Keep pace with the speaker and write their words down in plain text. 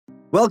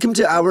Welcome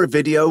to our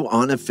video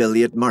on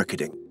affiliate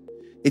marketing.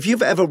 If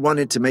you've ever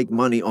wanted to make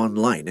money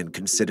online and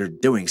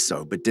considered doing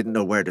so but didn't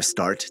know where to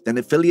start, then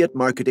affiliate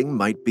marketing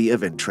might be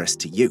of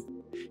interest to you.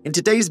 In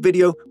today's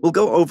video, we'll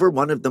go over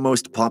one of the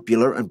most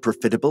popular and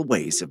profitable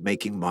ways of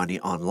making money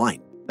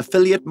online,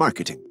 affiliate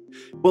marketing.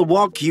 We'll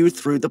walk you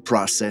through the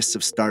process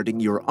of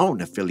starting your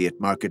own affiliate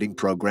marketing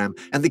program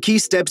and the key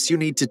steps you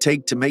need to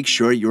take to make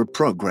sure your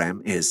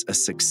program is a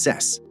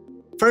success.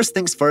 First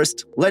things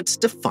first, let's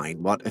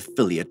define what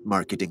affiliate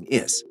marketing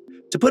is.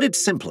 To put it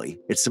simply,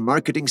 it's a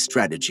marketing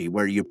strategy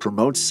where you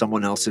promote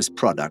someone else's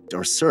product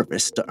or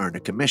service to earn a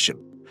commission.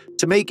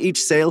 To make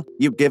each sale,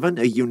 you're given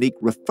a unique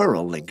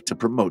referral link to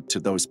promote to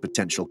those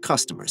potential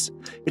customers.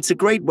 It's a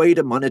great way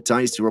to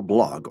monetize your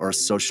blog or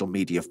social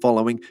media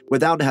following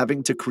without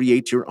having to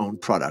create your own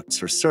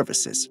products or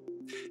services.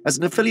 As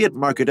an affiliate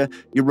marketer,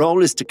 your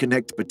role is to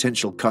connect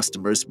potential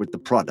customers with the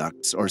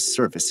products or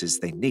services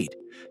they need.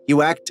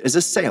 You act as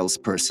a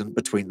salesperson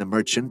between the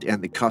merchant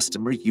and the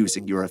customer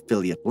using your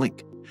affiliate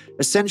link.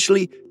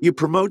 Essentially, you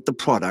promote the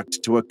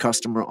product to a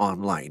customer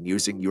online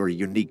using your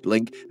unique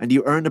link, and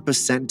you earn a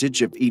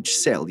percentage of each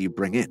sale you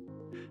bring in.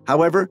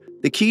 However,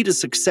 the key to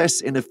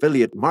success in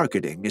affiliate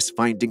marketing is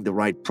finding the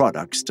right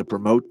products to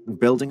promote and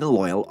building a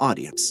loyal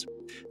audience.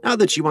 Now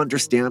that you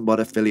understand what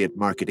affiliate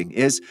marketing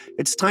is,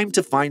 it's time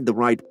to find the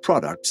right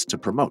products to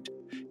promote.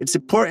 It's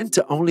important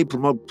to only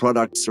promote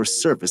products or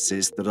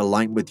services that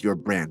align with your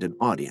brand and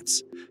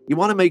audience. You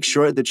want to make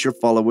sure that your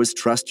followers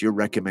trust your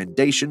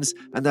recommendations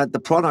and that the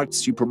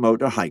products you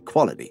promote are high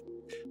quality.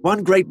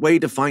 One great way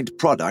to find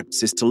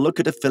products is to look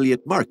at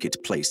affiliate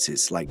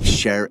marketplaces like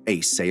Share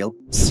a Sale,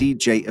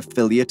 CJ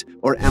Affiliate,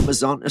 or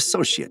Amazon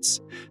Associates.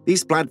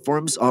 These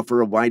platforms offer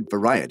a wide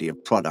variety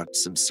of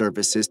products and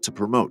services to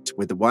promote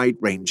with a wide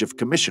range of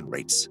commission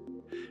rates.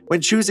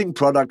 When choosing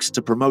products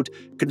to promote,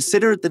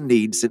 consider the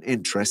needs and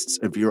interests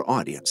of your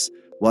audience.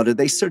 What are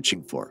they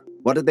searching for?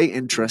 What are they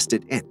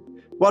interested in?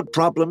 What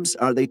problems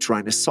are they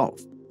trying to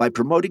solve? By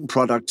promoting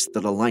products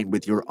that align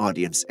with your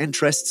audience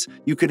interests,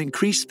 you can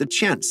increase the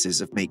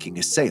chances of making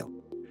a sale.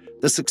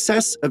 The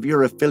success of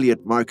your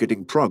affiliate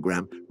marketing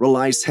program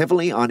relies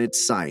heavily on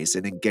its size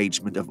and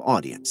engagement of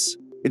audience.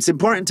 It's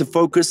important to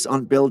focus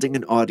on building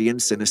an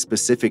audience in a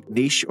specific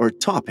niche or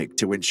topic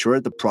to ensure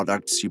the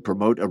products you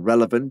promote are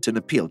relevant and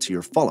appeal to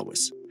your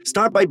followers.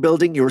 Start by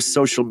building your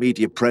social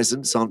media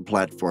presence on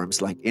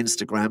platforms like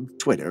Instagram,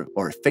 Twitter,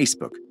 or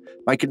Facebook.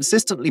 By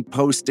consistently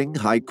posting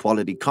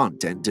high-quality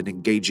content and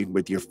engaging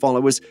with your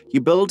followers, you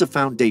build a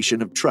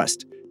foundation of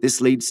trust. This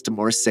leads to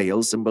more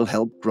sales and will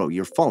help grow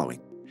your following.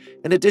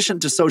 In addition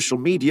to social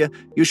media,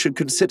 you should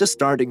consider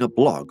starting a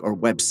blog or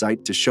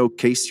website to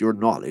showcase your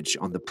knowledge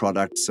on the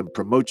products and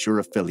promote your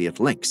affiliate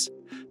links.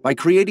 By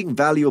creating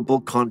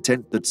valuable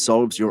content that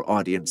solves your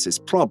audience's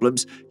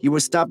problems, you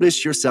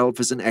establish yourself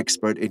as an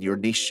expert in your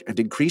niche and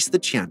increase the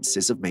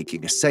chances of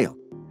making a sale.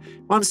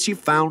 Once you've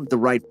found the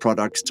right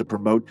products to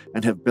promote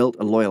and have built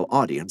a loyal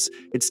audience,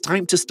 it's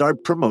time to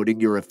start promoting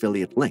your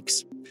affiliate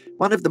links.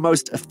 One of the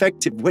most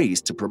effective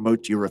ways to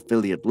promote your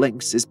affiliate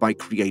links is by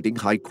creating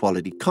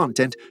high-quality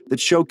content that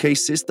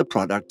showcases the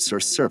products or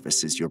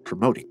services you're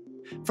promoting.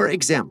 For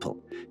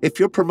example, if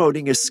you're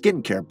promoting a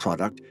skincare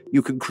product,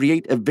 you can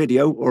create a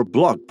video or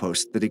blog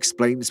post that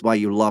explains why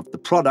you love the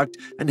product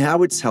and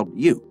how it's helped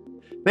you.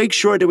 Make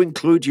sure to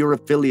include your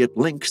affiliate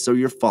link so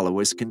your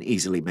followers can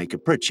easily make a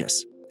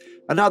purchase.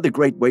 Another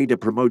great way to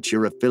promote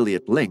your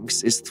affiliate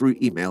links is through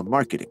email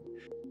marketing.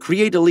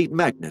 Create a lead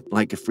magnet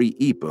like a free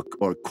ebook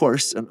or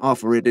course and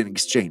offer it in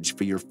exchange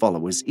for your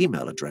followers'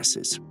 email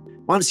addresses.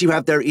 Once you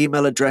have their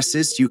email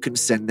addresses, you can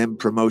send them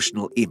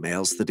promotional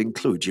emails that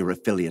include your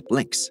affiliate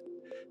links.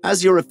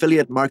 As your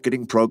affiliate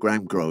marketing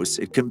program grows,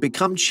 it can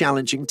become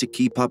challenging to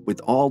keep up with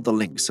all the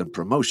links and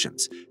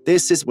promotions.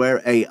 This is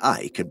where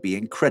AI can be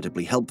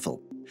incredibly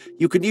helpful.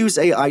 You can use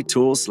AI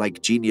tools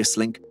like Genius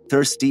Link,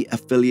 Thirsty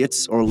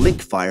Affiliates, or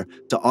Linkfire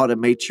to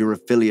automate your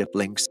affiliate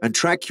links and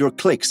track your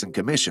clicks and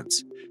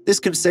commissions. This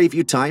can save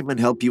you time and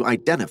help you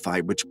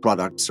identify which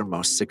products are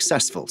most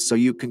successful so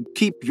you can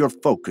keep your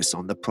focus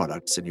on the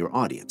products in your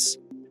audience.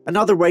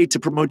 Another way to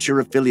promote your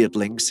affiliate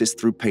links is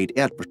through paid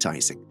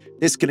advertising.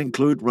 This can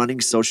include running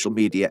social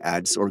media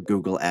ads or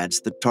Google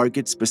ads that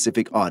target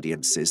specific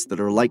audiences that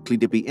are likely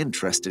to be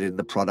interested in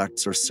the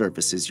products or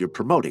services you're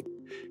promoting.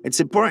 It's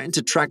important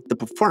to track the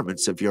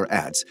performance of your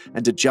ads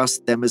and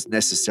adjust them as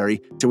necessary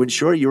to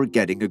ensure you're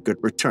getting a good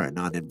return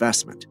on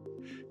investment.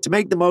 To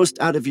make the most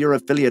out of your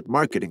affiliate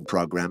marketing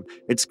program,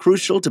 it's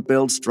crucial to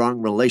build strong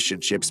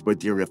relationships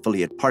with your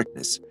affiliate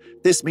partners.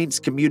 This means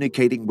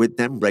communicating with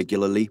them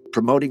regularly,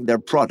 promoting their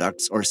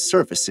products or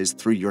services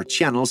through your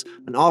channels,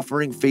 and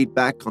offering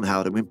feedback on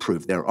how to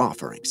improve their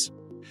offerings.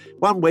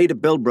 One way to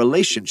build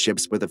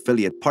relationships with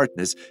affiliate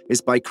partners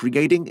is by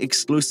creating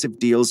exclusive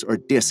deals or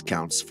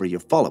discounts for your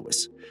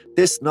followers.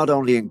 This not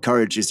only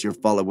encourages your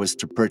followers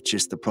to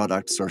purchase the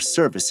products or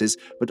services,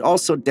 but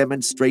also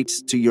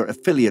demonstrates to your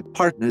affiliate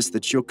partners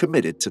that you're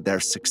committed to their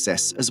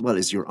success as well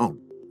as your own.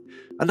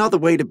 Another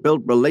way to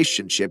build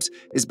relationships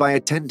is by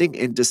attending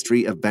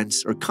industry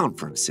events or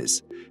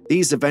conferences.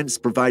 These events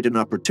provide an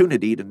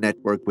opportunity to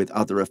network with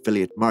other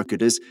affiliate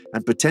marketers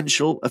and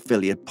potential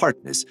affiliate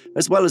partners,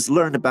 as well as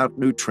learn about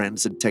new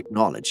trends and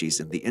technologies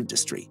in the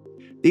industry.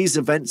 These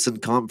events and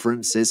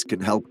conferences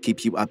can help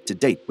keep you up to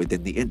date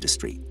within the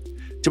industry.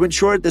 To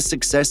ensure the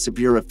success of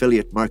your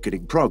affiliate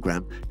marketing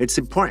program, it's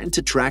important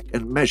to track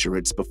and measure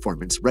its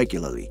performance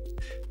regularly.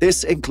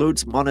 This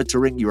includes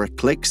monitoring your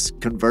clicks,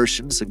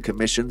 conversions, and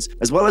commissions,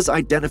 as well as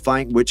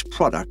identifying which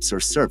products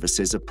or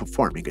services are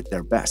performing at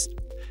their best.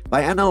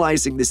 By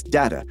analyzing this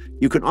data,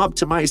 you can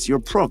optimize your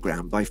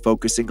program by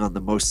focusing on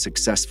the most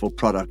successful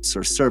products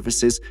or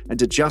services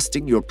and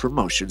adjusting your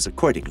promotions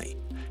accordingly.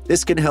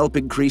 This can help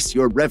increase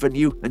your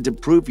revenue and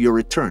improve your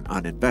return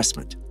on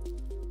investment.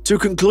 To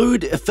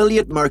conclude,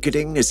 affiliate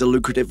marketing is a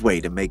lucrative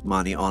way to make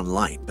money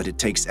online, but it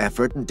takes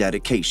effort and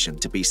dedication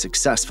to be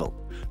successful.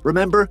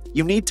 Remember,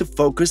 you need to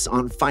focus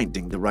on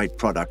finding the right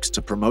products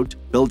to promote,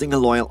 building a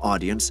loyal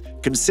audience,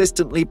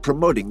 consistently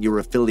promoting your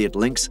affiliate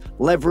links,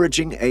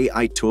 leveraging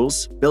AI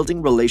tools,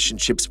 building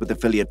relationships with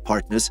affiliate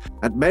partners,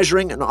 and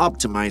measuring and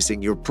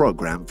optimizing your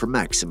program for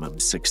maximum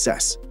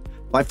success.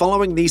 By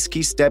following these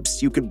key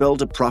steps, you can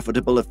build a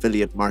profitable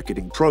affiliate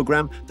marketing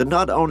program that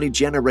not only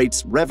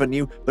generates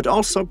revenue, but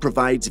also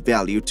provides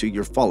value to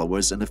your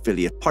followers and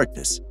affiliate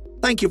partners.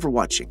 Thank you for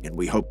watching, and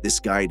we hope this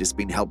guide has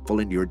been helpful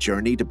in your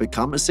journey to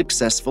become a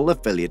successful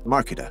affiliate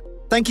marketer.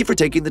 Thank you for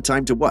taking the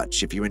time to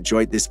watch. If you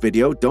enjoyed this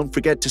video, don't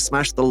forget to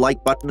smash the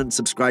like button and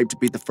subscribe to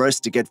be the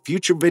first to get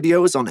future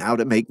videos on how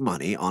to make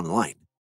money online.